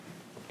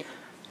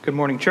Good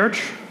morning,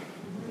 church.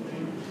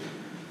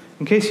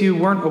 In case you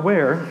weren't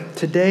aware,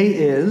 today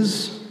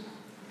is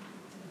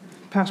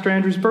Pastor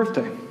Andrew's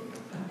birthday.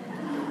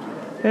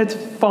 It's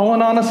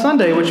fallen on a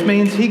Sunday, which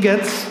means he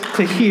gets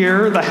to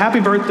hear the happy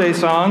birthday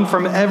song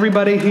from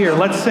everybody here.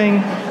 Let's sing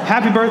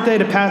happy birthday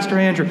to Pastor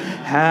Andrew.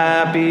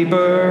 Happy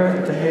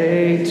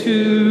birthday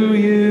to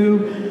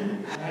you.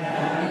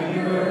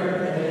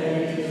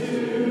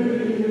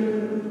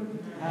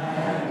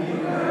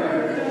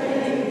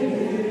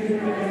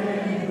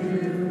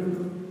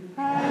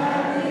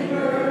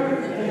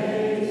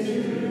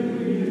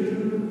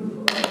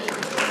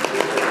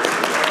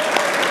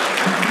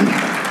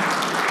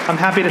 I'm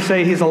happy to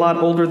say he's a lot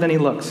older than he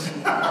looks.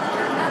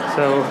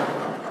 So,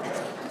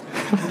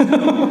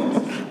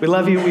 we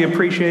love you, we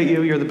appreciate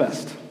you, you're the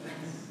best.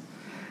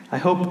 I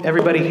hope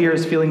everybody here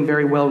is feeling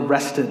very well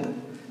rested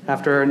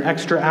after an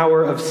extra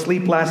hour of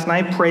sleep last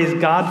night. Praise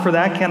God for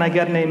that. Can I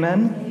get an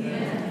amen?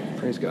 Amen.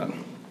 Praise God.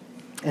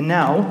 And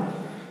now,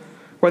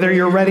 whether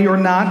you're ready or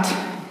not,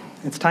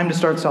 it's time to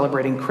start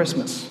celebrating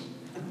Christmas.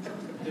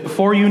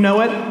 Before you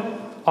know it,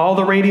 all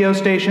the radio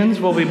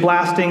stations will be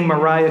blasting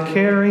Mariah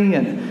Carey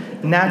and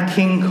Nat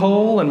King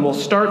Cole, and we'll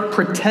start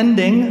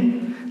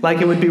pretending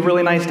like it would be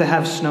really nice to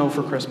have snow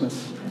for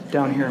Christmas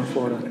down here in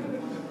Florida.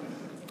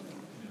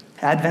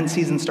 Advent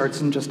season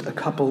starts in just a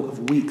couple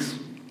of weeks.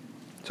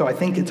 So I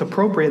think it's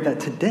appropriate that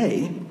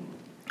today,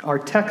 our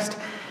text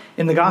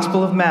in the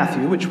Gospel of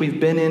Matthew, which we've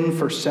been in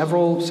for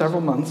several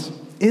months,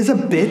 is a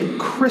bit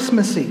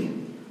Christmassy.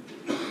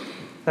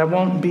 That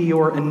won't be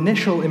your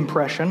initial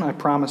impression, I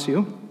promise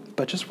you,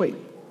 but just wait.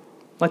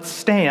 Let's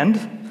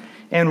stand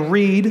and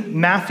read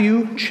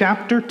Matthew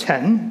chapter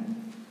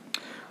 10,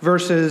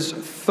 verses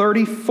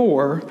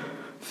 34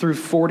 through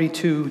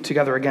 42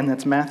 together. Again,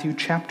 that's Matthew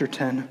chapter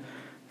 10,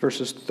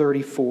 verses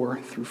 34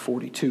 through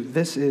 42.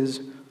 This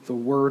is the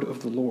word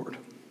of the Lord.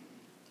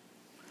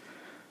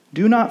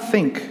 Do not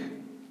think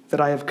that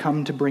I have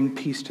come to bring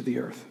peace to the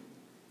earth.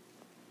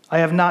 I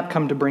have not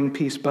come to bring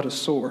peace, but a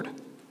sword.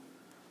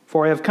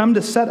 For I have come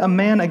to set a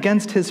man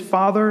against his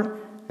father,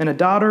 and a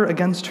daughter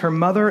against her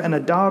mother, and a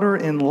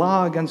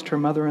daughter-in-law against her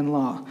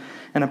mother-in-law.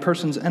 And a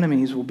person's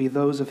enemies will be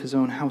those of his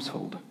own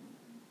household.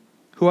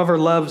 Whoever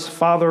loves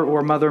father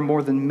or mother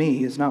more than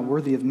me is not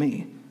worthy of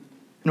me.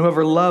 And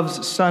whoever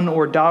loves son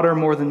or daughter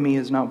more than me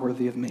is not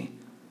worthy of me.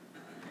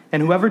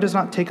 And whoever does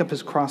not take up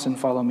his cross and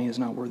follow me is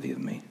not worthy of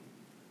me.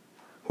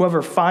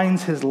 Whoever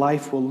finds his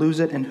life will lose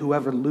it, and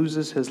whoever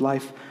loses his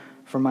life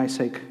for my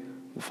sake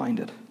will find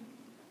it.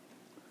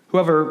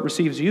 Whoever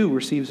receives you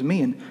receives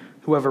me, and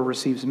whoever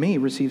receives me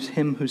receives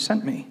him who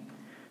sent me.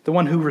 The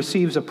one who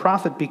receives a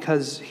prophet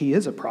because he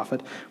is a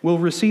prophet will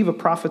receive a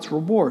prophet's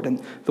reward,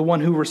 and the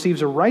one who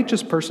receives a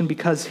righteous person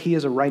because he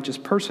is a righteous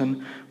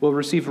person will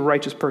receive a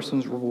righteous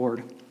person's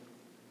reward.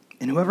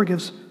 And whoever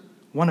gives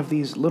one of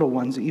these little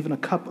ones even a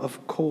cup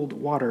of cold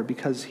water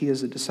because he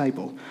is a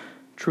disciple,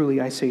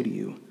 truly I say to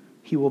you,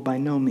 he will by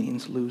no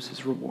means lose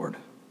his reward.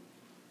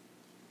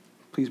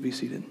 Please be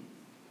seated.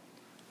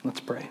 Let's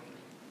pray.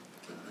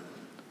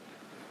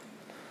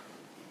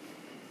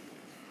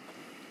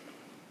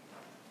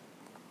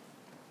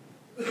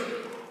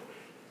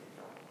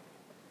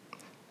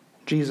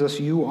 Jesus,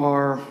 you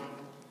are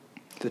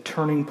the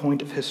turning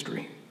point of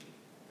history.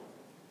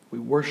 We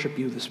worship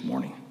you this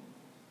morning.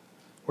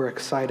 We're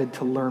excited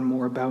to learn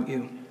more about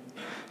you.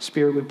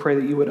 Spirit, we pray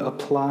that you would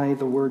apply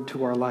the word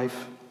to our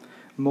life.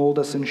 Mold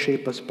us and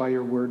shape us by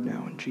your word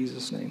now. In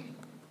Jesus' name,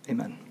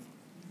 amen.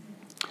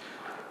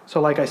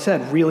 So like I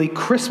said, really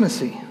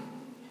Christmassy,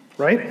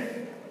 right?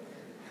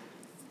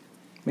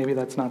 Maybe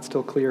that's not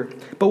still clear,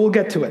 but we'll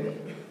get to it.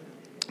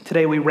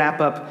 Today we wrap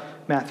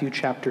up Matthew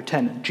chapter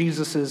 10,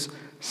 Jesus'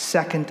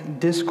 second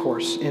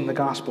discourse in the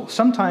gospel.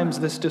 Sometimes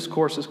this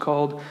discourse is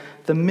called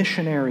the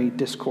missionary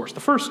discourse. The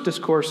first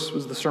discourse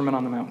was the Sermon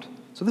on the Mount.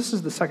 So this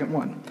is the second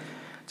one.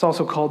 It's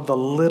also called the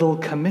Little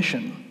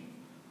Commission.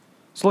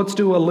 So let's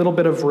do a little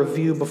bit of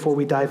review before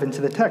we dive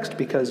into the text,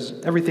 because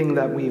everything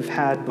that we've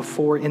had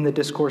before in the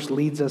discourse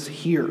leads us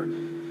here.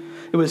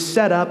 It was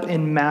set up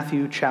in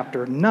Matthew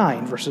chapter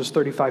 9, verses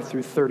 35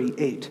 through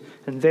 38.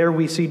 And there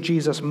we see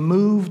Jesus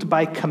moved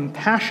by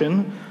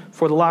compassion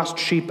for the lost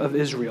sheep of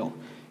Israel.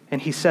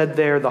 And he said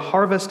there, the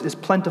harvest is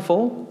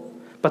plentiful,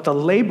 but the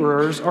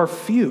laborers are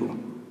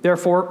few.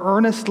 Therefore,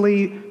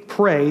 earnestly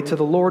pray to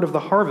the Lord of the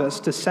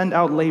harvest to send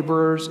out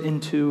laborers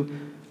into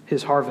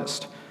his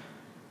harvest.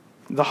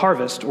 The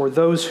harvest, or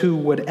those who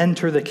would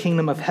enter the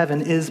kingdom of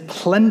heaven, is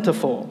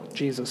plentiful,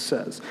 Jesus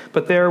says.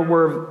 But there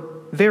were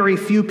very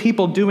few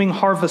people doing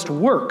harvest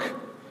work.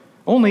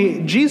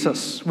 Only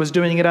Jesus was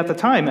doing it at the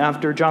time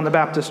after John the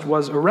Baptist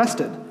was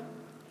arrested.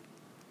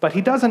 But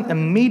he doesn't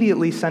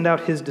immediately send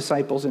out his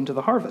disciples into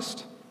the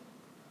harvest.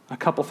 A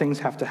couple things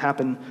have to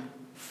happen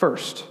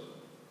first.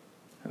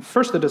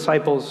 First, the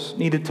disciples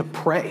needed to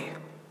pray.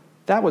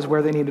 That was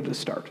where they needed to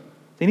start.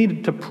 They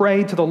needed to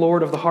pray to the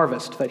Lord of the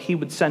harvest that he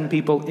would send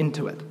people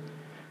into it.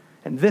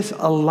 And this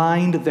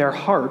aligned their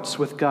hearts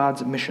with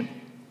God's mission.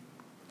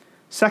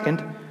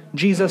 Second,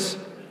 Jesus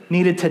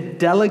needed to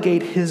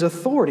delegate his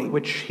authority,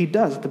 which he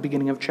does at the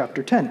beginning of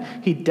chapter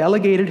 10. He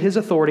delegated his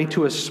authority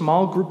to a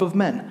small group of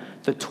men,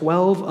 the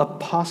 12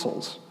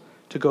 apostles,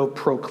 to go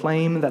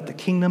proclaim that the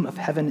kingdom of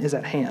heaven is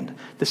at hand,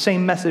 the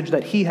same message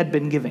that he had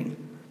been giving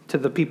to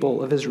the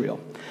people of Israel.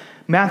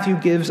 Matthew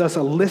gives us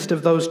a list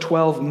of those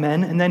 12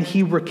 men, and then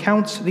he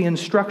recounts the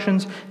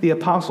instructions the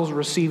apostles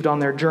received on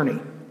their journey.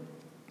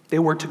 They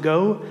were to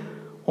go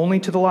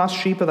only to the lost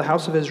sheep of the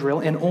house of Israel,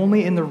 and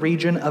only in the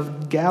region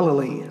of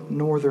Galilee,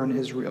 northern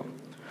Israel.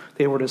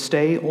 They were to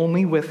stay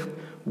only with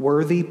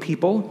worthy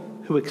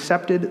people who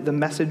accepted the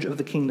message of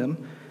the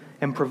kingdom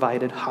and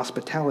provided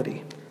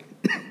hospitality.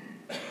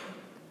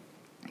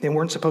 They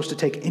weren't supposed to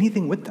take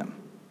anything with them,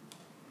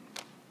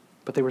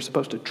 but they were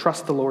supposed to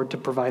trust the Lord to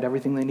provide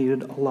everything they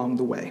needed along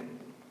the way.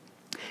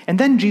 And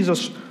then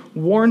Jesus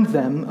warned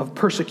them of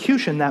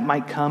persecution that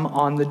might come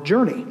on the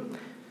journey,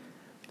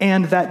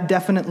 and that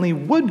definitely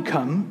would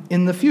come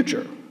in the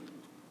future.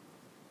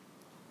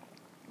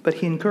 But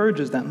he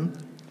encourages them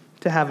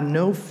to have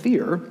no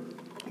fear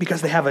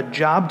because they have a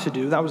job to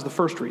do. That was the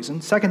first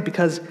reason. Second,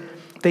 because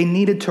they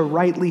needed to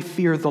rightly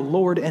fear the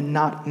Lord and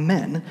not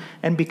men,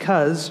 and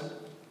because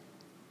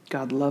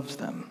God loves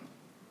them.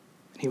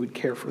 He would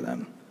care for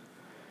them.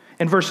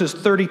 And verses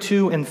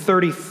 32 and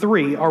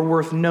 33 are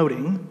worth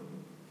noting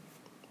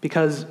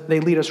because they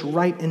lead us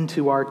right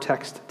into our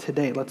text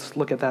today. Let's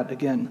look at that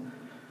again.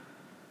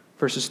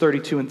 Verses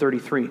 32 and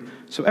 33.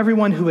 So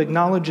everyone who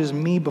acknowledges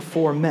me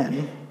before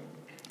men,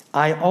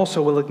 I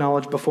also will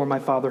acknowledge before my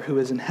Father who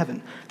is in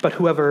heaven. But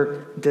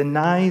whoever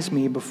denies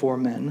me before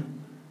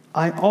men,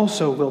 I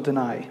also will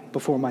deny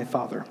before my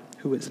Father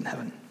who is in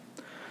heaven.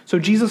 So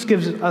Jesus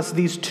gives us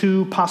these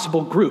two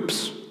possible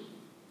groups.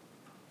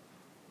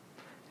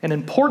 And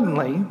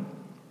importantly,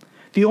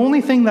 the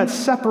only thing that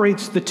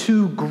separates the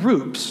two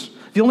groups,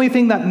 the only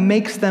thing that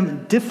makes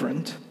them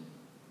different,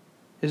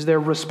 is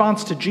their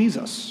response to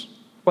Jesus,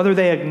 whether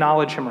they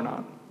acknowledge him or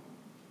not.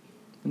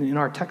 And in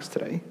our text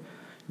today,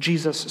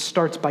 Jesus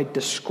starts by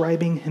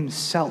describing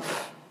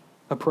himself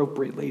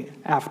appropriately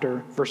after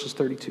verses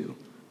 32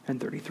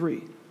 and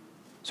 33.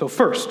 So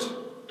first,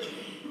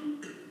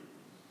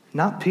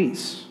 not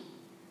peace,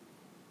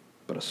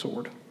 but a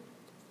sword.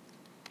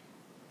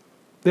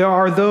 There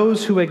are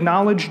those who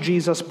acknowledge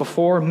Jesus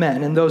before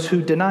men and those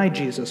who deny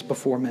Jesus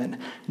before men.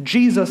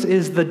 Jesus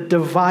is the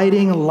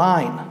dividing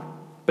line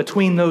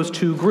between those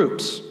two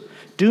groups.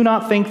 Do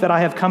not think that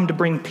I have come to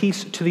bring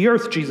peace to the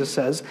earth, Jesus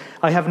says.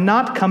 I have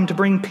not come to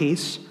bring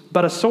peace,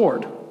 but a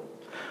sword.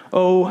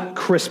 Oh,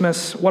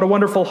 Christmas, what a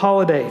wonderful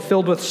holiday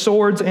filled with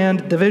swords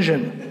and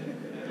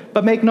division.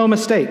 But make no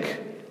mistake,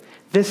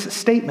 this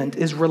statement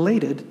is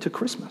related to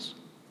Christmas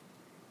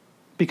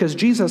because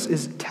Jesus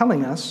is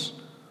telling us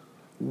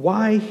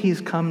why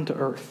he's come to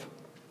earth.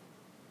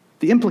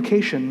 The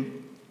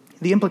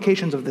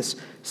implications of this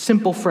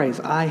simple phrase,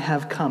 I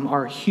have come,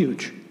 are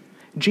huge.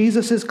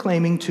 Jesus is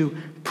claiming to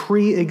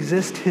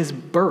pre-exist his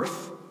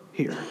birth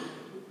here.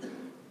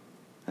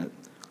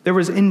 There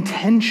was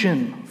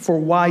intention for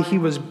why he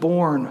was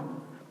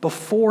born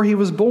before he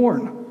was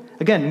born.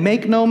 Again,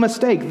 make no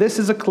mistake, this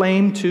is a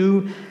claim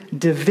to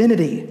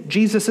divinity.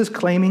 Jesus is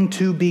claiming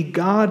to be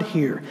God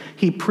here.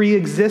 He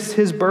pre-exists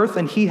his birth,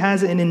 and he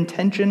has an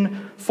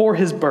intention for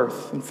his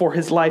birth and for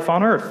his life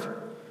on earth.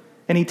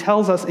 And he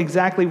tells us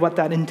exactly what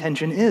that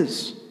intention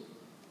is.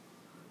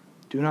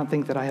 Do not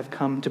think that I have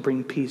come to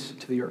bring peace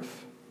to the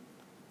earth.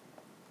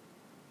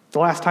 The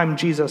last time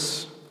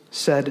Jesus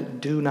said,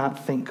 do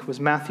not think, was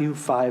Matthew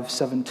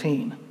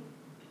 5:17.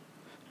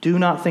 Do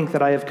not think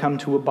that I have come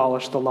to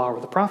abolish the law or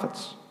the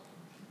prophets.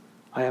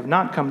 I have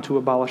not come to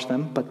abolish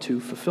them, but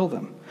to fulfill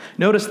them.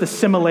 Notice the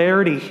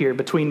similarity here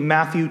between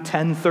Matthew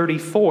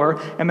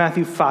 10:34 and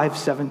Matthew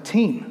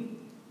 5:17.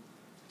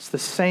 It's the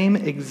same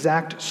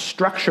exact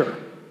structure.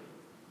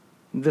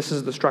 This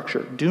is the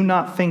structure. Do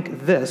not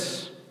think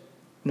this.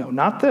 No,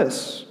 not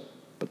this,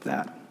 but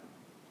that.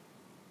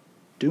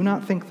 Do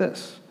not think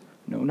this.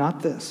 No,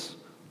 not this,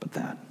 but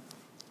that.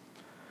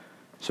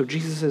 So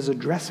Jesus is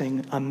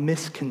addressing a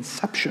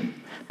misconception.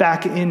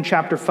 Back in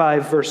chapter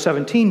 5, verse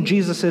 17,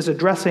 Jesus is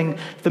addressing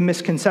the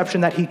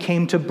misconception that he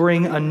came to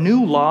bring a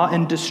new law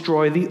and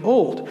destroy the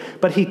old.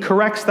 But he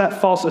corrects that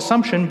false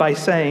assumption by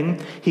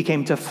saying he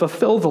came to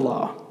fulfill the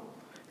law.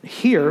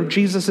 Here,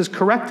 Jesus is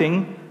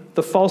correcting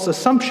the false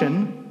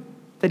assumption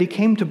that he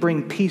came to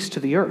bring peace to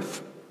the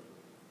earth.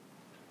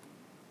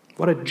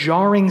 What a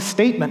jarring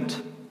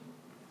statement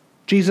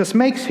Jesus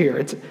makes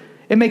here.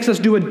 It makes us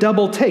do a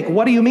double take.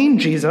 What do you mean,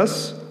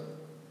 Jesus?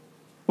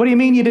 What do you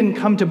mean you didn't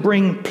come to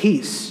bring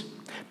peace?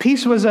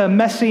 Peace was a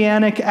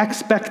messianic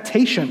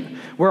expectation.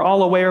 We're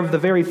all aware of the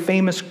very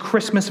famous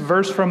Christmas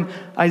verse from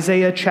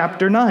Isaiah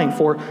chapter 9.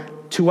 For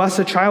to us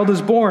a child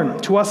is born,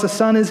 to us a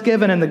son is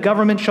given, and the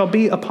government shall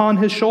be upon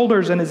his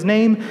shoulders, and his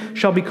name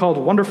shall be called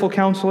Wonderful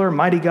Counselor,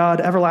 Mighty God,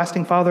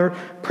 Everlasting Father,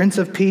 Prince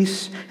of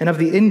Peace, and of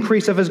the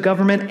increase of his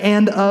government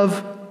and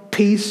of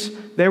peace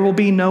there will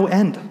be no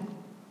end.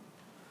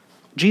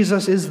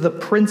 Jesus is the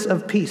Prince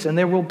of Peace, and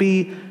there will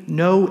be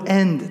no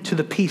end to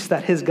the peace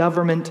that his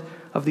government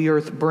of the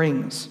earth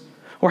brings.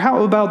 Or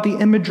how about the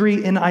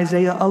imagery in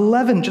Isaiah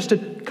 11, just a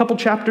couple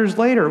chapters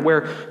later,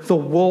 where the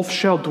wolf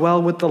shall dwell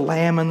with the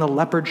lamb and the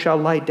leopard shall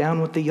lie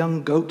down with the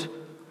young goat?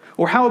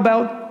 Or how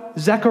about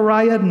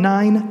Zechariah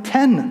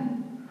 9:10?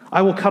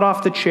 I will cut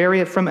off the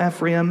chariot from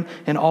Ephraim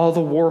and all the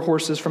war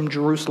horses from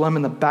Jerusalem,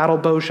 and the battle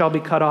bow shall be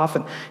cut off,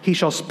 and he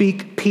shall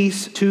speak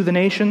peace to the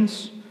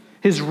nations.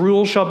 His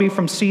rule shall be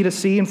from sea to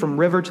sea and from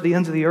river to the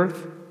ends of the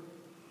earth.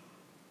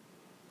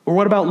 Or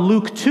what about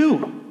Luke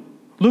 2?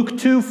 Luke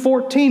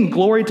 2:14,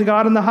 glory to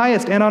God in the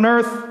highest, and on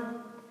earth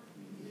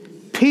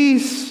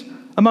peace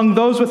among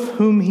those with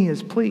whom he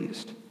is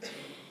pleased.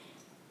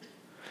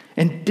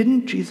 And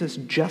didn't Jesus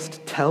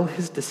just tell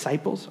his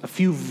disciples a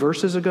few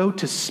verses ago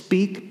to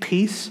speak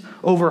peace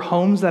over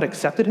homes that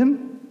accepted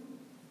him?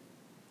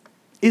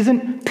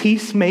 Isn't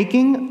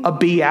peacemaking a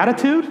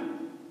beatitude?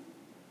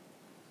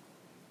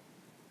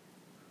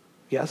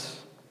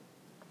 Yes.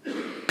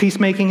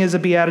 Peacemaking is a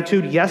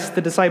beatitude. Yes,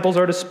 the disciples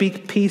are to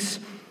speak peace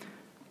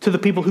to the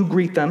people who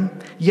greet them.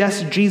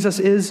 Yes, Jesus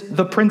is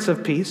the Prince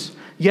of Peace.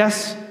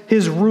 Yes,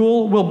 his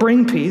rule will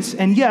bring peace.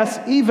 And yes,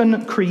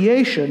 even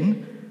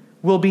creation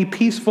will be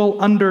peaceful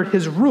under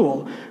his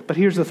rule. But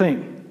here's the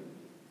thing.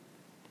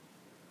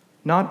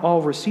 Not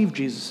all receive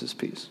Jesus'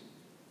 peace.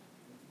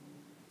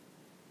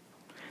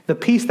 The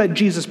peace that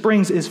Jesus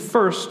brings is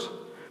first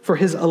for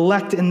his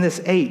elect in this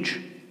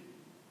age,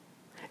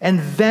 and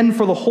then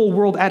for the whole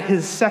world at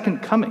his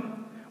second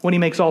coming, when he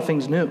makes all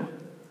things new.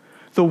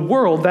 The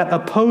world that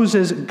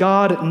opposes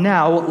God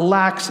now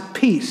lacks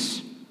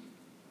peace.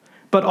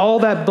 But all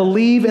that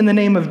believe in the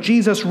name of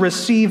Jesus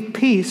receive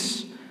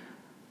peace,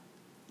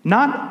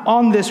 not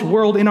on this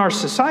world in our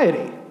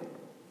society,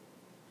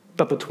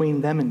 but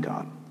between them and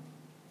God.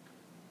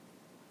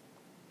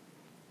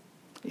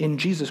 In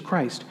Jesus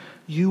Christ,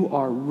 you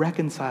are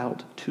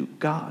reconciled to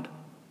God.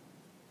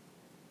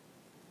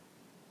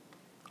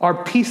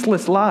 Our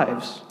peaceless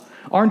lives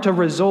aren't a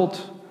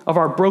result of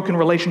our broken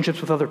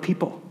relationships with other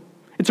people.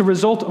 It's a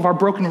result of our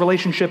broken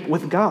relationship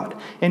with God.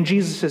 And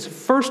Jesus'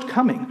 first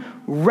coming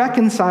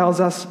reconciles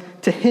us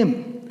to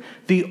him.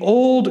 The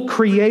old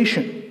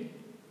creation,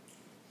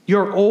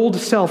 your old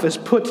self, is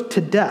put to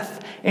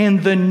death,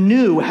 and the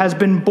new has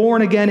been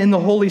born again in the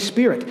Holy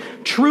Spirit.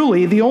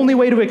 Truly, the only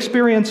way to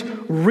experience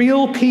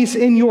real peace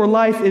in your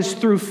life is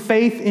through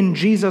faith in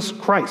Jesus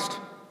Christ.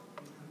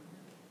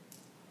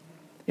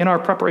 In our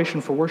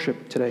preparation for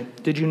worship today,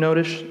 did you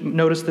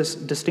notice this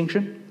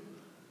distinction?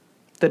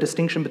 The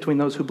distinction between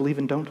those who believe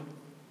and don't?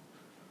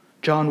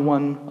 John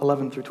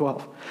 1:11 through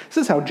 12. This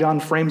is how John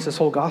frames this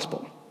whole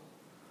gospel.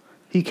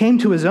 He came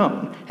to his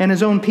own, and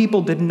his own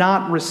people did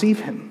not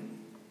receive him.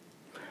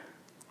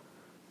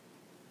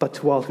 But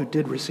to all who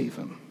did receive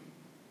him,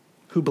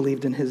 who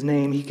believed in his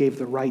name, he gave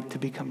the right to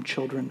become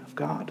children of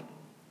God.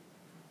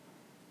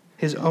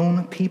 His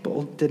own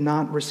people did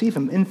not receive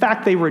him. In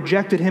fact, they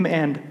rejected him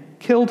and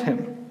killed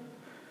him.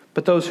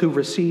 But those who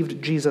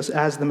received Jesus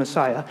as the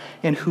Messiah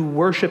and who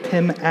worship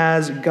him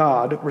as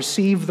God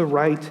receive the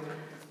right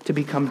to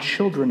become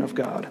children of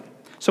God.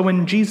 So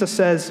when Jesus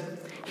says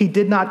he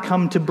did not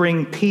come to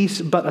bring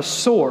peace but a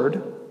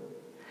sword,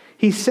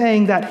 he's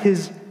saying that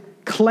his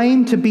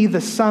claim to be the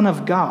Son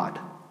of God,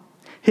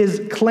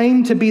 his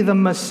claim to be the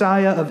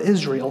Messiah of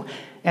Israel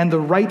and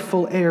the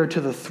rightful heir to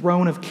the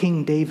throne of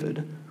King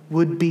David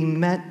would be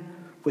met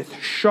with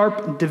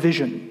sharp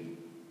division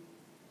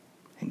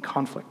and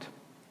conflict.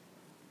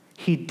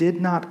 He did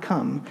not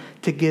come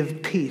to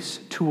give peace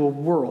to a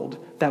world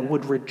that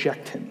would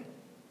reject him.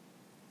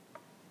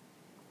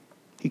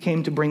 He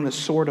came to bring the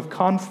sword of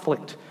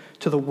conflict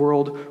to the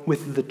world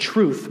with the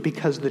truth,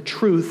 because the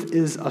truth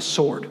is a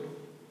sword.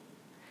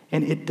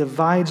 And it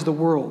divides the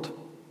world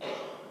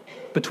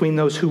between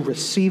those who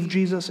receive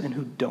Jesus and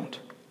who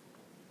don't.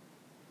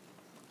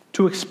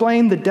 To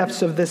explain the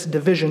depths of this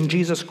division,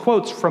 Jesus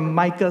quotes from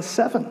Micah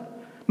 7.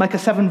 Micah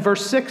 7,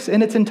 verse 6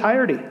 in its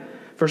entirety.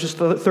 Verses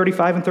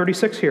 35 and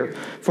 36 here.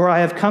 For I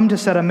have come to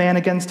set a man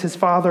against his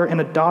father,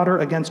 and a daughter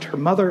against her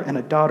mother, and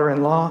a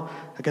daughter-in-law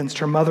against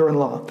her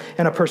mother-in-law.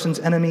 And a person's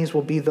enemies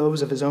will be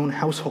those of his own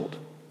household.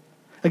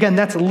 Again,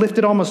 that's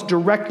lifted almost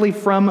directly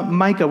from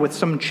Micah with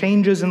some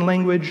changes in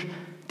language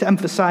to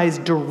emphasize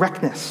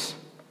directness.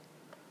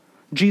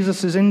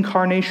 Jesus'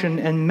 incarnation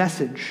and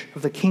message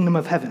of the kingdom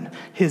of heaven,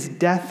 his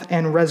death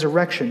and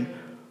resurrection,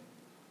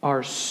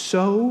 are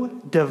so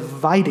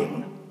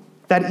dividing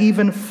that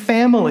even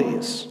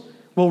families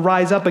will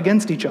rise up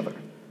against each other.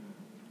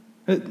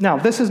 Now,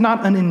 this is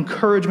not an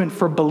encouragement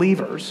for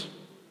believers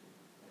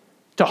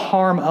to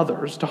harm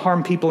others, to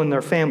harm people in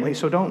their family,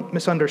 so don't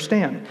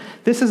misunderstand.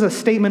 This is a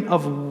statement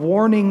of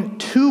warning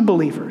to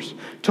believers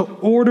to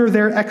order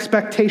their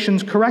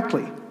expectations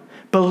correctly.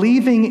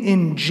 Believing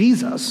in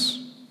Jesus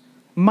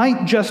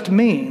might just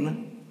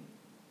mean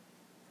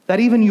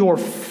that even your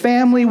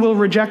family will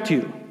reject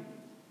you.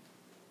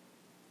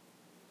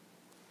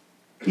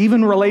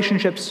 Even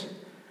relationships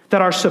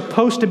that are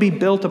supposed to be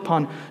built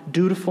upon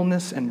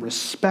dutifulness and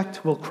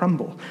respect will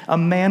crumble. A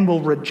man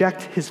will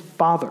reject his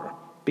father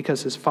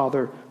because his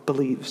father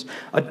believes.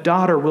 A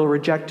daughter will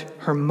reject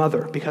her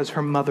mother because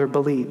her mother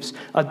believes.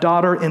 A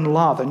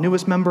daughter-in-law, the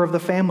newest member of the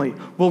family,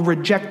 will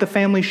reject the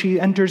family she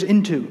enters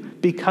into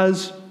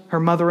because her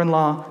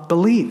mother-in-law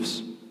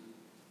believes.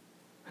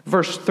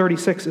 Verse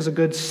 36 is a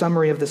good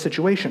summary of the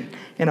situation.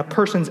 And a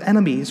person's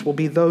enemies will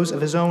be those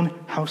of his own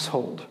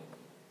household.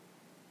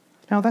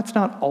 Now, that's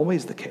not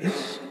always the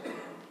case.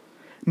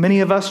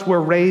 Many of us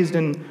were raised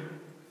in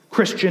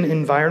Christian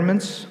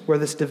environments where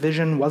this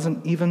division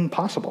wasn't even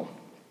possible.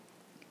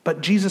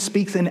 But Jesus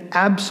speaks in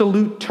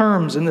absolute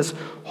terms in this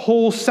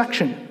whole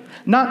section,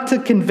 not to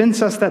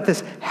convince us that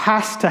this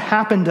has to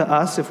happen to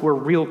us if we're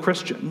real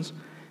Christians,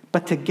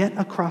 but to get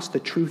across the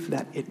truth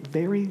that it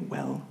very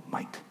well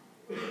might.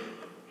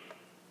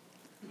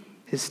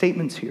 His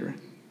statements here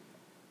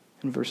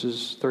in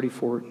verses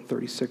 34 and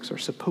 36 are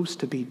supposed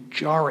to be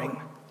jarring,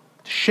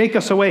 to shake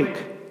us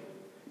awake.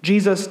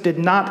 Jesus did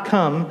not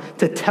come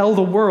to tell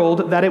the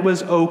world that it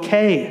was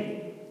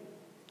okay.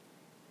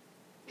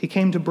 He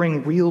came to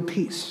bring real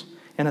peace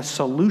and a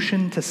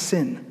solution to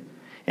sin.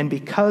 And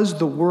because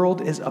the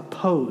world is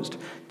opposed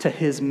to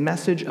his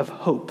message of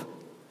hope,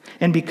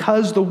 and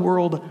because the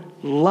world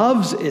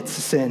loves its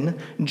sin,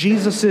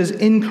 Jesus'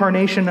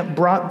 incarnation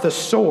brought the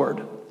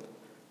sword.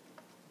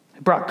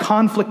 It brought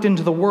conflict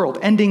into the world,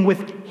 ending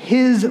with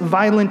his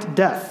violent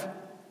death.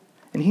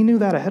 And he knew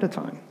that ahead of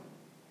time.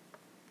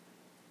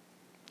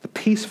 The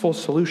peaceful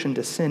solution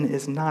to sin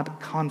is not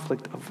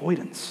conflict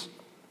avoidance.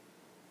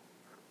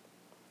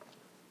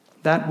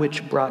 That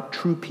which brought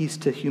true peace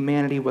to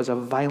humanity was a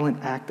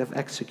violent act of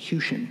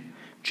execution,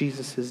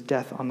 Jesus'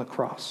 death on the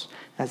cross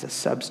as a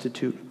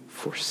substitute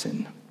for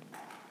sin.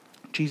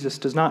 Jesus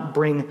does not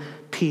bring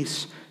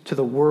peace to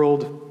the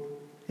world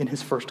in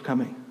his first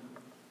coming.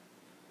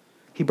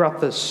 He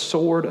brought the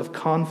sword of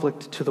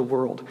conflict to the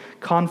world,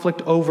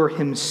 conflict over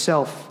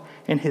himself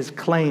and his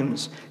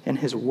claims and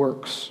his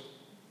works.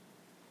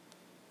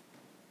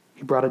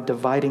 He brought a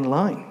dividing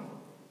line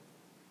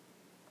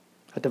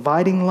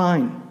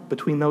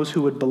between those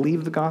who would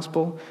believe the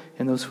gospel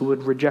and those who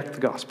would reject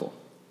the gospel.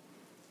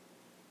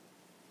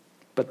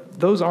 But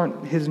those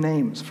aren't his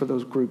names for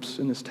those groups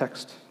in this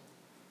text.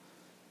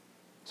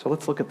 So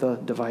let's look at the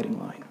dividing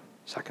line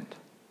second.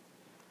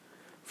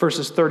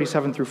 Verses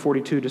 37 through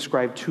 42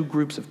 describe two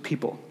groups of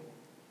people.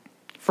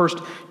 First,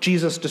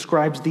 Jesus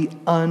describes the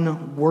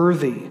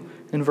unworthy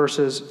in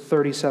verses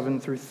 37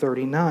 through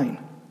 39,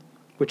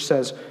 which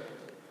says,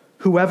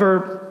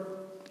 "Whoever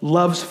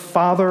loves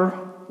father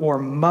or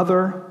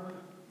mother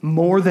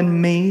more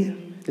than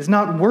me is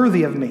not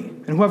worthy of me.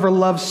 And whoever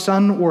loves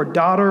son or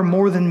daughter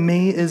more than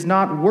me is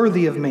not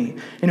worthy of me.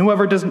 And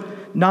whoever does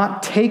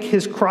not take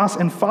his cross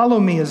and follow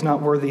me is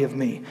not worthy of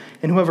me.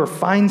 And whoever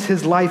finds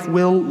his life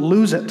will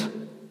lose it."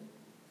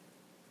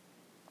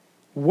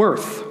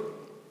 Worth.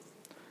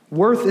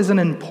 Worth is an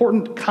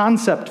important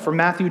concept for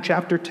Matthew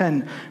chapter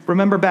 10.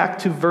 Remember back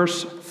to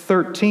verse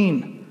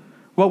 13.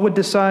 What would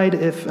decide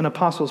if an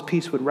apostle's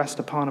peace would rest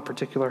upon a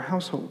particular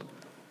household?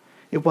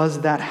 It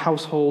was that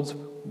household's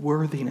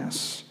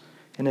worthiness.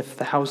 And if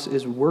the house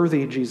is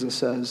worthy, Jesus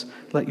says,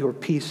 let your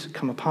peace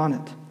come upon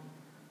it.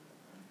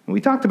 And we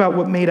talked about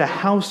what made a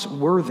house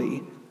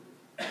worthy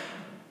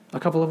a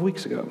couple of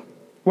weeks ago.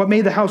 What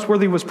made the house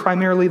worthy was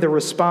primarily the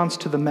response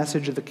to the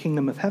message of the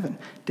kingdom of heaven.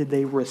 Did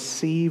they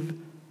receive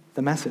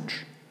the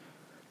message?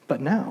 But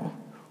now,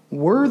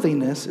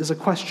 worthiness is a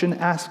question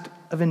asked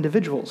of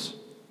individuals.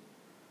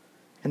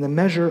 And the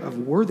measure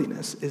of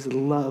worthiness is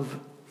love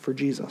for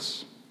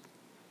Jesus.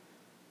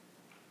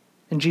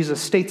 And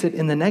Jesus states it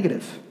in the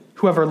negative.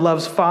 Whoever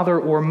loves father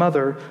or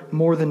mother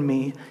more than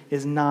me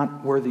is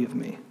not worthy of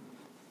me.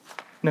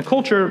 In a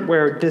culture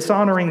where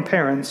dishonoring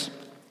parents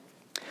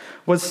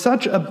was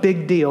such a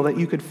big deal that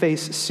you could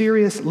face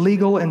serious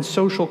legal and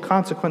social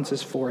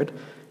consequences for it,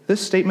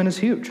 this statement is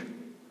huge.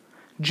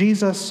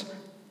 Jesus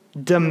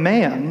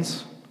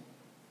demands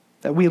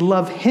that we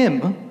love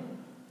him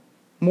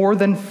more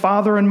than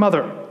father and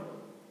mother.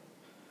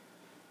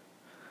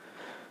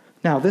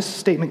 Now, this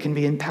statement can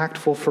be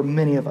impactful for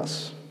many of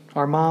us.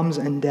 Our moms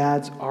and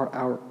dads are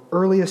our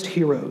earliest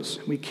heroes.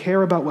 We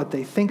care about what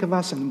they think of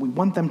us, and we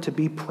want them to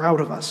be proud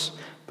of us.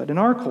 But in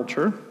our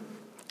culture,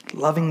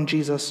 loving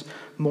Jesus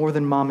more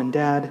than mom and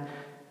dad,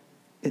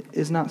 it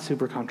is not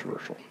super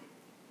controversial.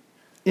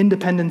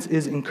 Independence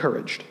is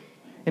encouraged.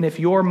 And if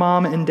your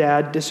mom and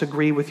dad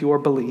disagree with your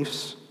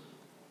beliefs,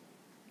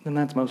 then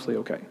that's mostly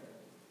okay.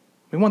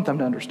 We want them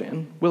to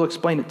understand. We'll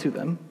explain it to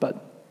them,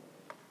 but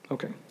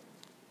okay.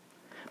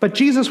 But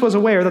Jesus was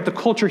aware that the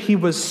culture he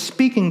was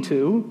speaking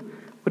to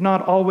would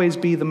not always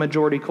be the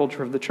majority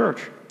culture of the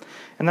church.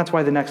 And that's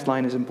why the next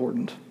line is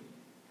important.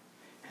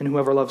 And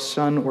whoever loves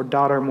son or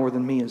daughter more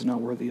than me is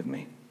not worthy of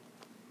me.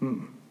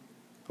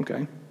 Okay.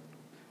 All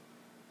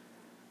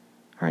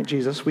right,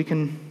 Jesus, we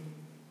can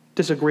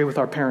disagree with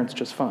our parents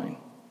just fine.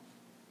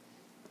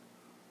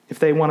 If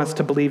they want us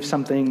to believe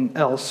something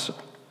else,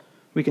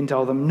 we can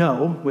tell them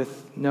no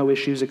with no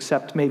issues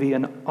except maybe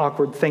an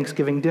awkward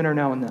Thanksgiving dinner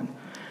now and then.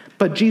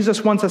 But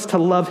Jesus wants us to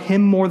love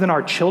him more than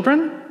our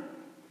children?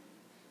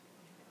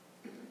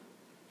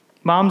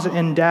 Moms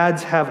and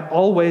dads have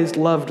always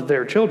loved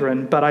their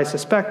children, but I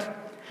suspect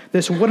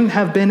this wouldn't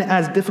have been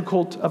as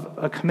difficult of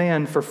a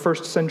command for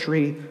first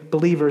century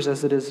believers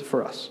as it is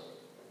for us.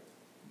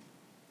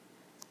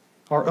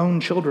 Our own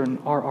children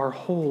are our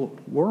whole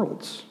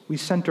worlds. We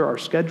center our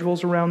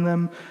schedules around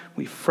them.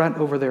 We fret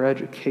over their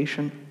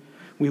education.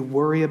 We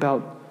worry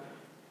about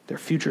their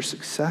future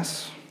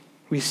success.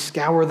 We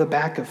scour the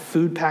back of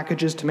food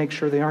packages to make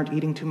sure they aren't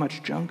eating too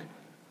much junk.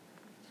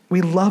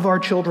 We love our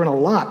children a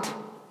lot.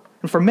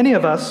 And for many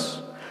of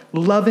us,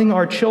 loving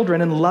our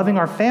children and loving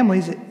our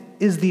families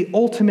is the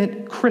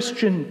ultimate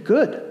Christian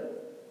good.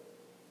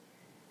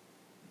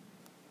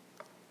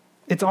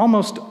 It's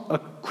almost a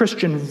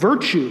Christian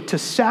virtue to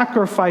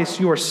sacrifice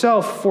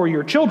yourself for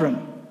your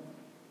children.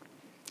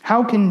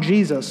 How can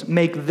Jesus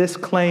make this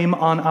claim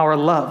on our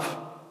love?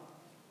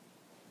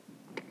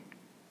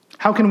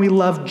 How can we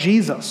love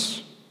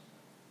Jesus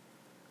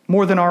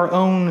more than our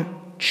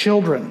own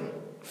children?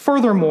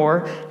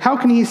 Furthermore, how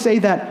can he say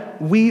that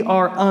we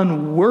are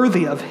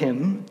unworthy of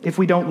him if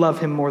we don't love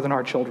him more than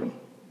our children?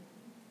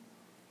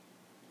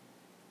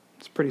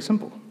 It's pretty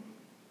simple.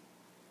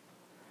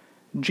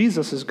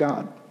 Jesus is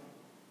God.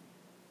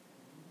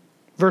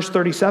 Verse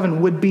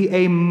 37 would be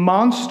a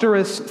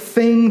monstrous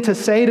thing to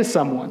say to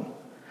someone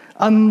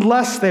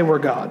unless they were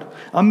God.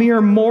 A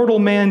mere mortal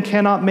man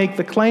cannot make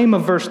the claim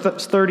of verse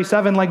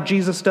 37 like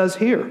Jesus does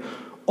here.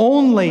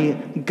 Only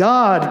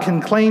God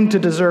can claim to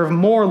deserve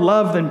more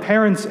love than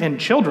parents and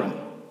children.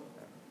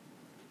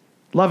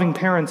 Loving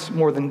parents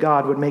more than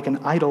God would make an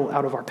idol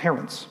out of our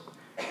parents.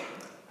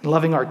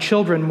 Loving our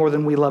children more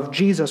than we love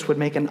Jesus would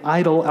make an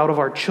idol out of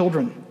our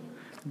children.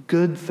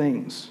 Good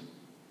things,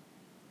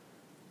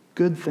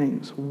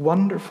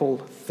 wonderful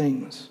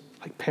things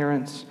like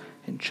parents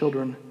and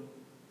children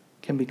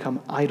can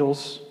become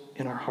idols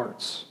in our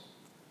hearts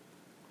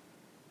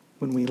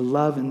when we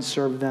love and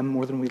serve them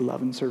more than we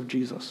love and serve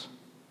Jesus.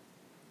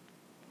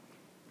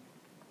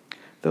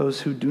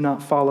 Those who do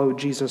not follow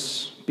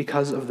Jesus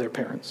because of their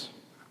parents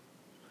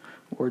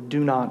or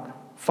do not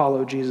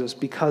follow Jesus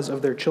because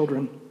of their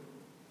children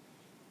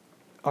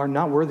are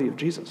not worthy of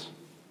Jesus.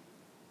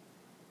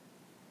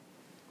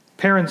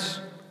 Parents,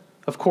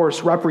 of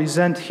course,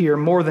 represent here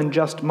more than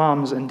just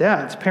moms and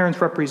dads. Parents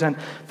represent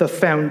the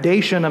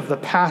foundation of the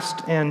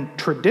past and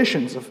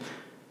traditions of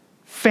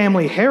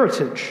family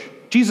heritage.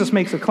 Jesus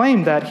makes a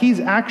claim that he's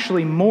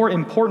actually more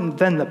important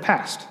than the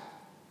past.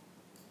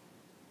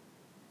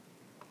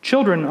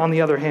 Children, on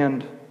the other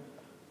hand,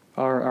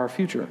 are our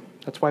future.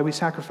 That's why we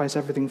sacrifice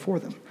everything for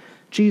them.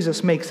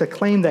 Jesus makes a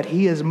claim that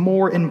he is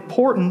more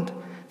important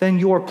than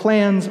your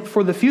plans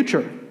for the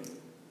future.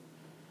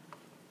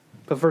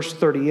 But verse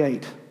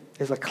 38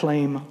 is a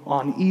claim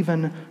on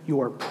even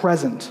your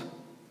present.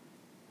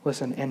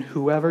 Listen, and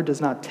whoever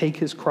does not take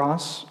his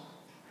cross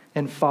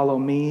and follow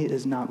me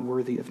is not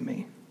worthy of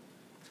me.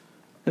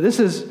 Now, this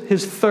is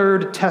his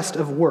third test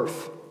of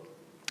worth.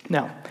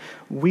 Now,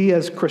 we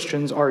as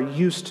Christians are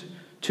used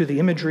to the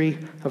imagery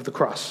of the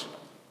cross.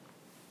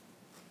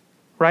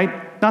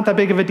 Right? Not that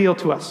big of a deal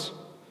to us.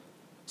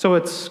 So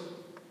it's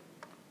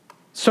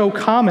so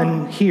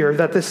common here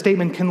that this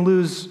statement can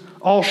lose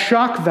all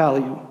shock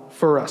value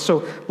for us.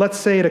 So let's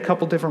say it a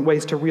couple different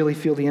ways to really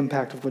feel the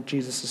impact of what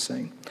Jesus is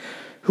saying.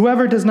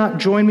 Whoever does not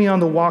join me on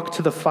the walk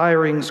to the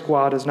firing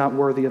squad is not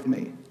worthy of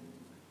me.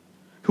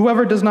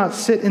 Whoever does not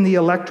sit in the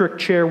electric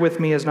chair with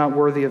me is not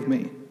worthy of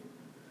me.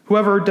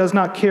 Whoever does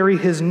not carry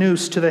his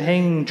noose to the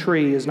hanging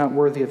tree is not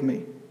worthy of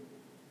me.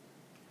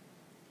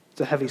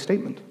 It's a heavy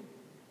statement.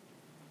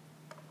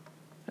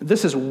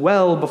 This is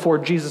well before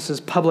Jesus'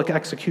 public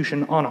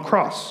execution on a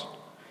cross.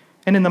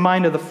 And in the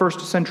mind of the first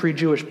century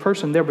Jewish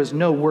person, there was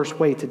no worse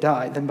way to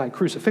die than by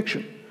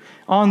crucifixion.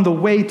 On the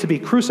way to be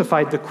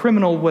crucified, the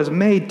criminal was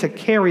made to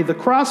carry the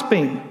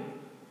crossbeam,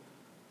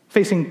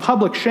 facing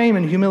public shame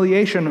and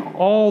humiliation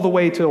all the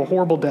way to a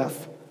horrible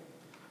death.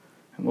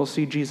 And we'll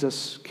see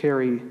Jesus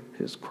carry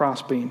his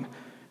crossbeam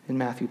in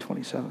Matthew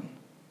 27.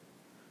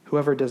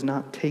 Whoever does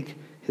not take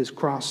his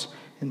cross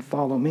and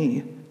follow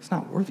me is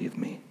not worthy of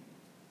me.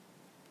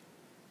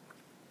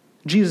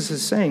 Jesus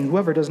is saying,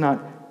 whoever does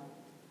not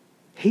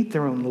hate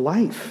their own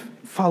life,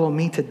 follow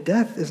me to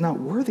death, is not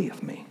worthy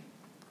of me.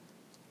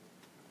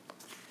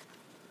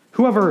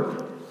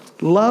 Whoever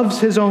loves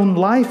his own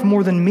life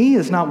more than me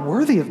is not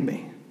worthy of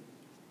me.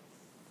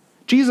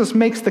 Jesus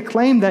makes the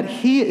claim that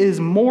he is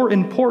more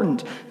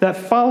important, that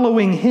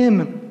following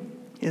him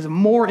is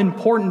more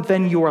important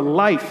than your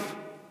life.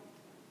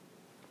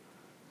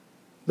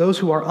 Those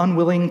who are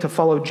unwilling to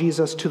follow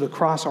Jesus to the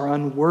cross are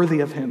unworthy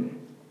of him.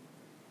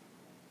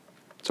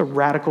 It's a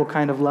radical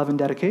kind of love and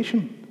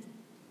dedication.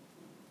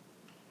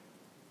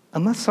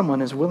 Unless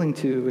someone is willing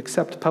to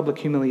accept public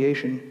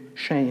humiliation,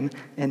 shame,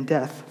 and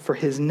death for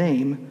his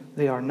name,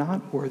 they are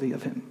not worthy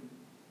of him.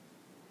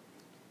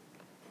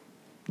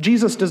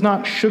 Jesus does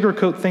not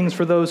sugarcoat things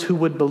for those who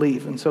would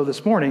believe. And so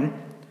this morning,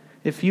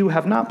 if you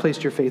have not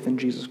placed your faith in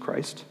Jesus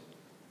Christ,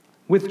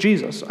 with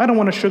Jesus, I don't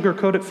want to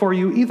sugarcoat it for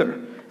you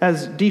either.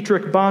 As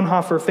Dietrich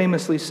Bonhoeffer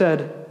famously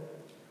said,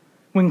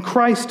 when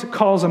Christ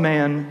calls a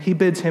man, he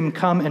bids him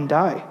come and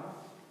die.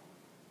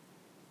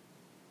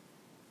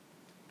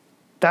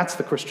 That's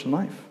the Christian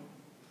life.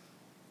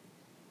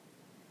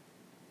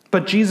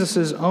 But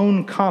Jesus'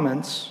 own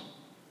comments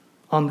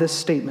on this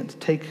statement,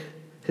 take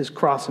his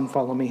cross and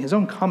follow me, his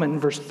own comment in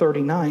verse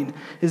 39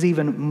 is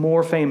even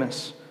more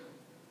famous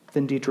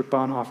than Dietrich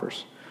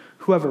Bonhoeffer's.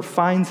 Whoever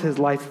finds his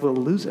life will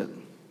lose it,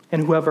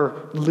 and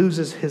whoever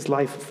loses his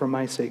life for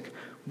my sake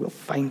will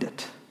find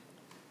it.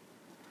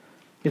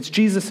 It's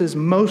Jesus'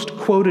 most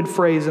quoted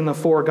phrase in the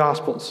four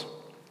Gospels,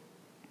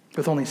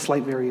 with only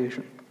slight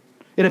variation.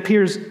 It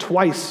appears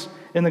twice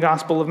in the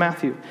Gospel of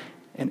Matthew,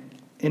 and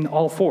in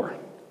all four.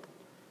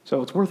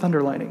 So it's worth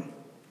underlining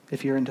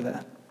if you're into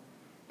that.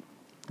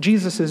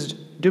 Jesus is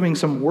doing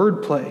some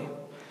wordplay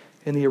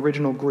in the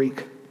original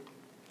Greek.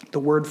 The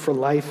word for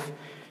life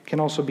can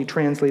also be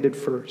translated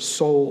for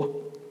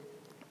soul.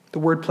 The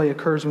wordplay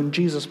occurs when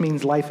Jesus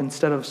means life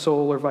instead of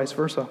soul, or vice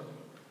versa.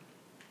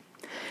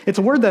 It's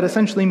a word that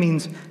essentially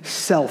means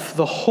self,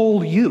 the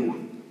whole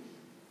you.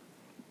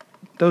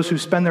 Those who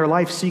spend their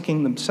life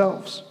seeking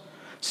themselves,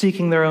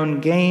 seeking their own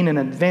gain and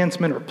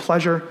advancement or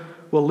pleasure,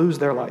 will lose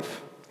their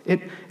life.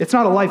 It's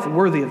not a life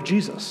worthy of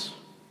Jesus.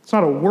 It's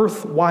not a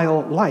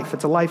worthwhile life.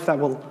 It's a life that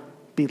will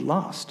be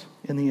lost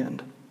in the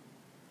end.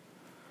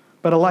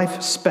 But a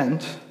life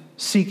spent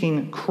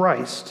seeking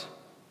Christ,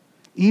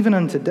 even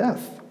unto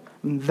death,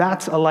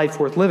 that's a life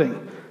worth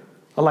living,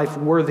 a life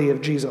worthy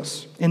of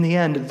Jesus. In the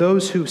end,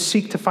 those who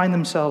seek to find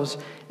themselves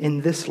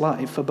in this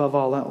life above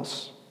all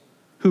else,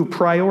 who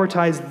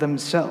prioritize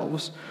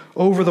themselves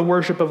over the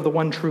worship of the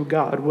one true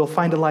God, will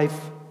find a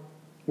life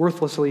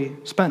worthlessly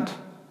spent.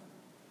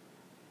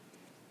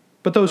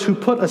 But those who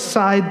put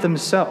aside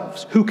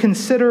themselves, who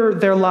consider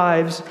their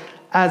lives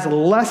as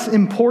less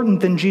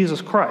important than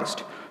Jesus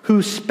Christ,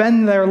 who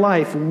spend their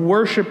life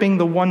worshiping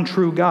the one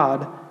true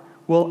God,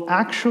 will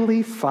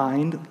actually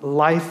find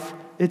life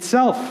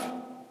itself.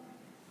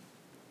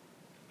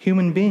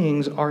 Human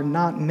beings are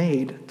not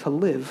made to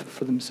live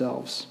for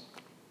themselves.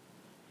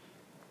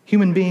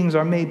 Human beings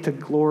are made to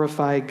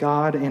glorify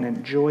God and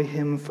enjoy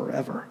Him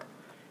forever.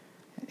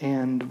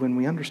 And when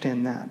we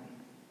understand that,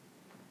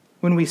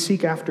 when we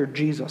seek after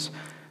Jesus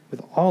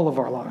with all of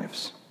our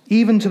lives,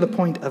 even to the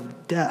point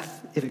of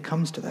death, if it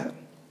comes to that,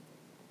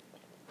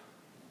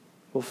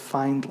 we'll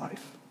find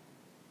life,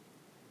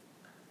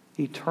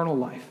 eternal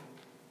life.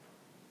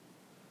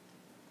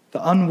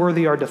 The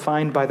unworthy are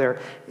defined by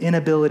their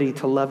inability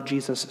to love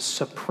Jesus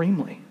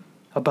supremely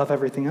above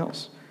everything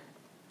else.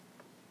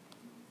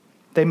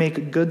 They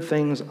make good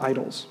things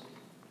idols.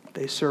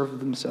 They serve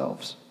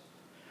themselves.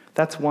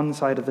 That's one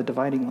side of the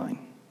dividing line.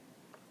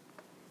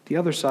 The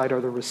other side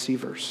are the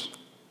receivers.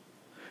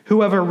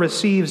 Whoever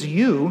receives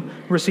you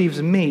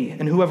receives me,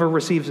 and whoever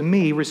receives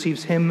me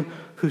receives him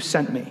who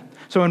sent me.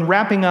 So in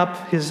wrapping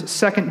up his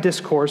second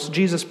discourse,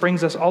 Jesus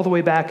brings us all the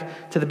way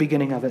back to the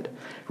beginning of it.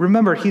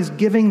 Remember, he's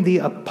giving the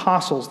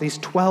apostles, these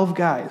 12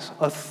 guys,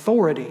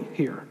 authority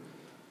here.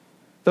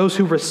 Those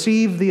who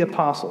receive the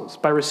apostles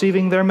by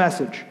receiving their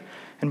message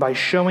and by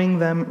showing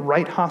them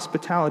right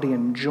hospitality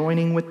and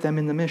joining with them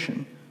in the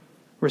mission,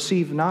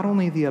 receive not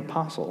only the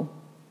apostle,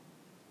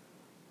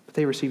 but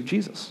they receive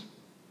Jesus.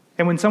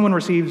 And when someone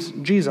receives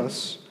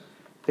Jesus,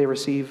 they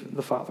receive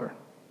the Father.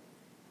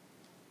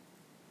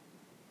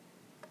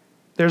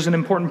 There's an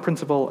important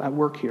principle at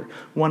work here,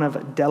 one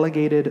of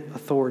delegated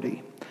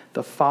authority.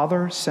 The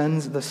Father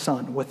sends the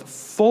Son with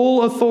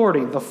full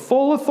authority, the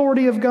full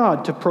authority of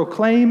God, to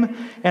proclaim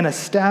and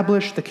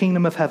establish the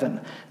kingdom of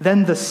heaven.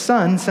 Then the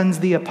Son sends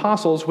the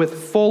apostles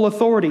with full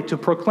authority to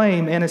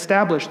proclaim and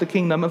establish the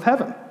kingdom of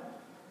heaven.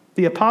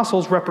 The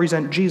apostles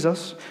represent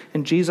Jesus,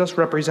 and Jesus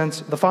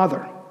represents the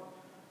Father.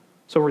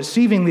 So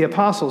receiving the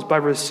apostles by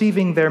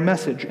receiving their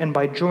message and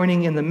by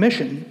joining in the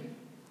mission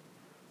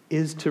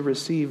is to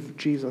receive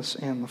Jesus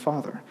and the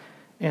Father.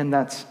 And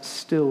that's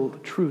still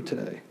true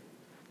today.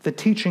 The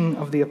teaching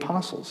of the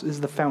apostles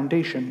is the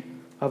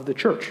foundation of the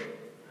church.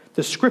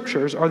 The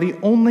scriptures are the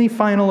only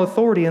final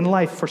authority in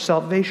life for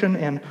salvation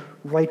and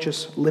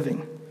righteous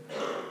living.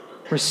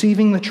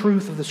 Receiving the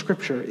truth of the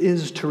scripture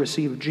is to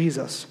receive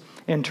Jesus,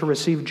 and to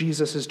receive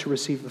Jesus is to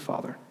receive the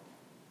Father.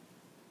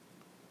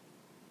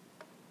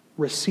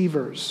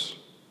 Receivers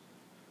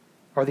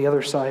are the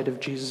other side of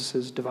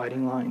Jesus'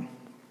 dividing line.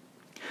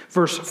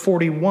 Verse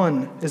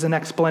 41 is an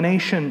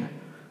explanation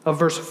of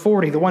verse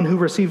 40. The one who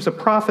receives a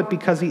prophet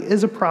because he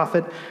is a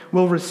prophet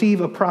will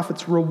receive a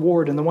prophet's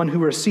reward, and the one who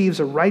receives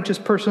a righteous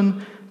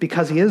person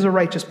because he is a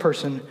righteous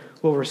person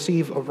will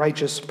receive a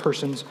righteous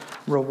person's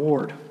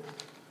reward.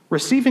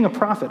 Receiving a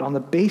prophet on the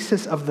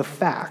basis of the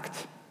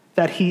fact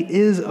that he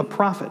is a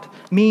prophet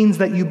means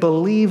that you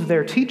believe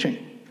their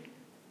teaching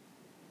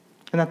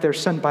and that they're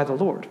sent by the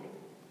Lord.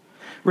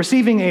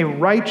 Receiving a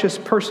righteous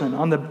person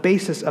on the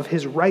basis of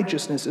his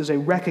righteousness is a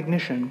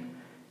recognition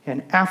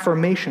and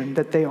affirmation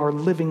that they are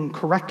living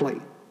correctly.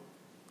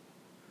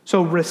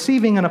 So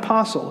receiving an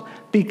apostle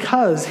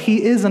because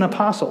he is an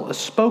apostle, a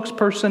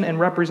spokesperson and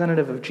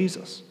representative of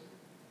Jesus,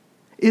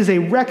 is a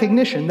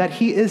recognition that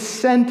he is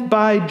sent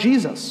by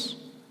Jesus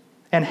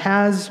and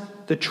has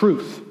the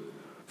truth.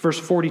 Verse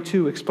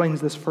 42 explains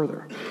this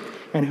further.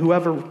 And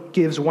whoever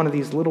gives one of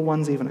these little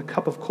ones even a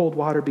cup of cold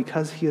water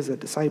because he is a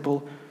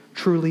disciple,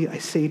 truly I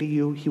say to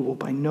you, he will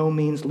by no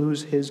means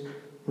lose his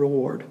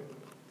reward.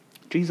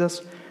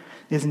 Jesus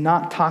is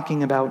not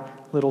talking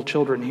about little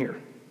children here,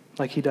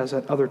 like he does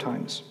at other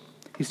times.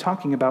 He's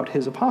talking about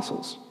his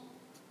apostles.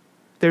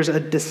 There's a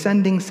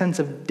descending sense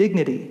of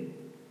dignity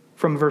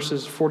from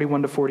verses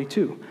 41 to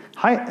 42.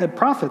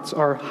 Prophets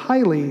are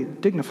highly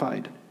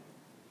dignified,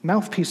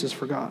 mouthpieces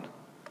for God.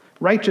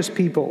 Righteous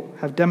people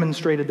have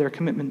demonstrated their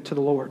commitment to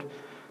the Lord.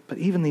 But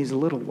even these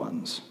little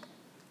ones,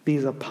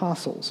 these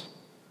apostles,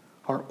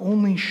 are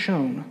only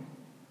shown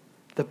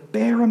the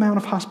bare amount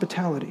of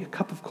hospitality, a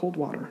cup of cold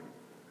water,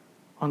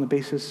 on the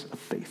basis of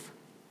faith.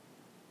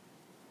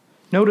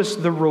 Notice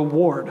the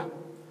reward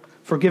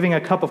for giving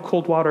a cup of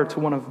cold water to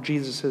one of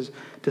Jesus'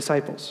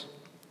 disciples.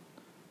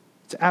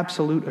 It's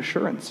absolute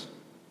assurance.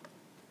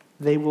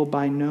 They will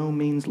by no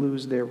means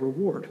lose their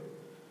reward.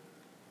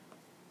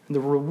 And the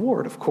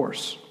reward, of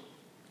course,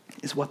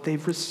 is what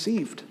they've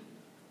received.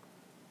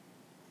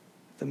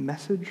 The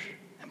message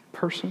and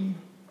person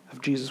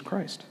of Jesus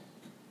Christ.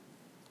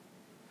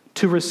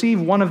 To receive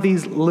one of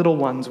these little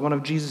ones, one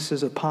of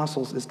Jesus'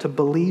 apostles, is to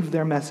believe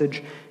their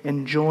message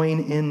and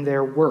join in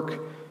their work.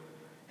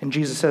 And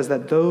Jesus says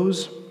that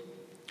those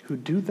who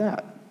do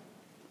that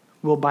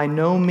will by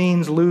no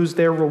means lose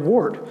their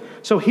reward.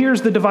 So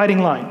here's the dividing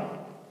line.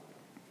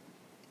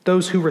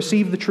 Those who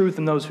receive the truth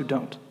and those who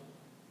don't.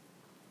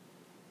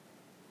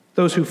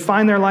 Those who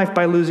find their life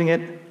by losing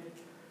it,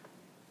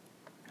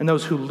 and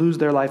those who lose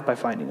their life by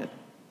finding it.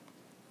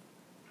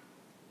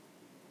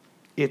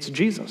 It's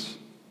Jesus.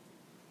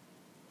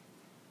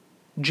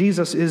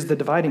 Jesus is the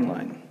dividing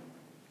line.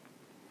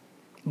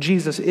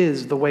 Jesus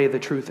is the way, the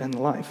truth, and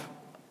the life.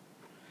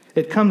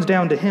 It comes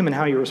down to him and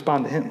how you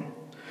respond to him.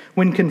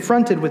 When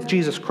confronted with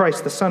Jesus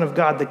Christ, the Son of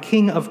God, the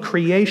King of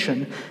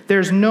creation,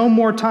 there's no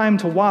more time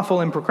to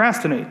waffle and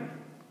procrastinate.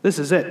 This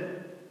is it.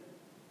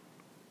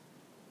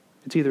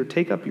 It's either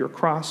take up your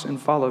cross and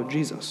follow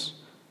Jesus,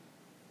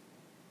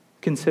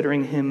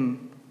 considering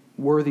him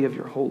worthy of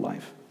your whole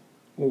life,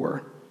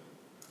 or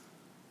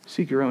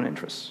seek your own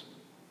interests,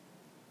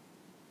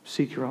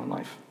 seek your own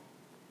life.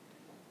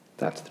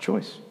 That's the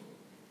choice.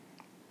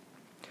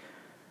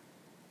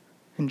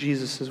 And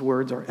Jesus'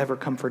 words are ever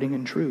comforting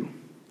and true.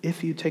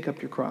 If you take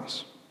up your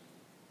cross,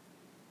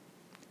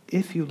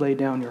 if you lay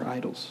down your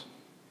idols,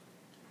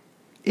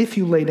 if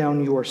you lay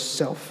down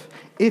yourself,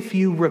 if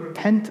you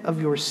repent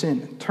of your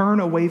sin, turn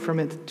away from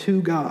it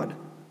to God,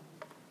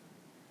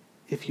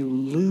 if you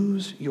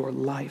lose your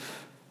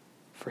life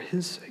for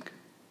his sake,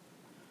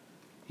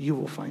 you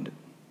will find it.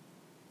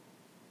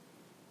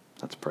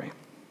 Let's pray.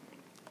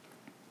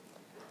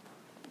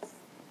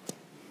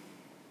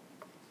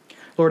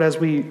 Lord, as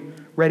we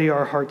ready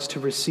our hearts to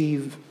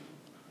receive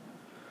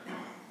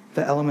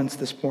the elements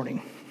this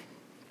morning,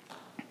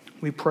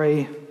 we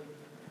pray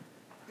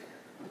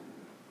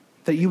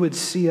that you would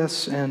see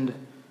us and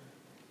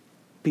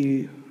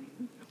be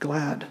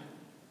glad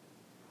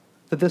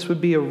that this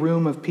would be a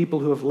room of people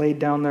who have laid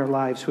down their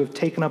lives, who have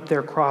taken up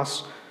their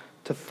cross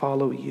to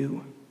follow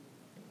you.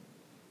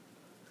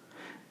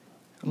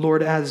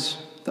 Lord, as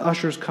the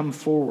ushers come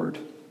forward,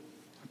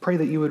 I pray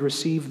that you would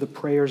receive the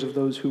prayers of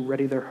those who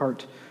ready their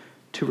heart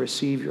to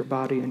receive your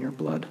body and your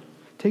blood.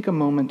 Take a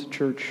moment,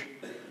 church,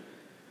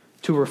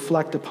 to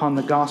reflect upon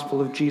the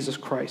gospel of Jesus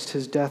Christ,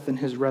 his death and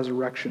his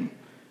resurrection,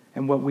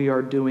 and what we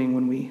are doing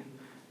when we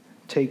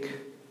take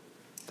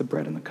the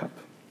bread and the cup.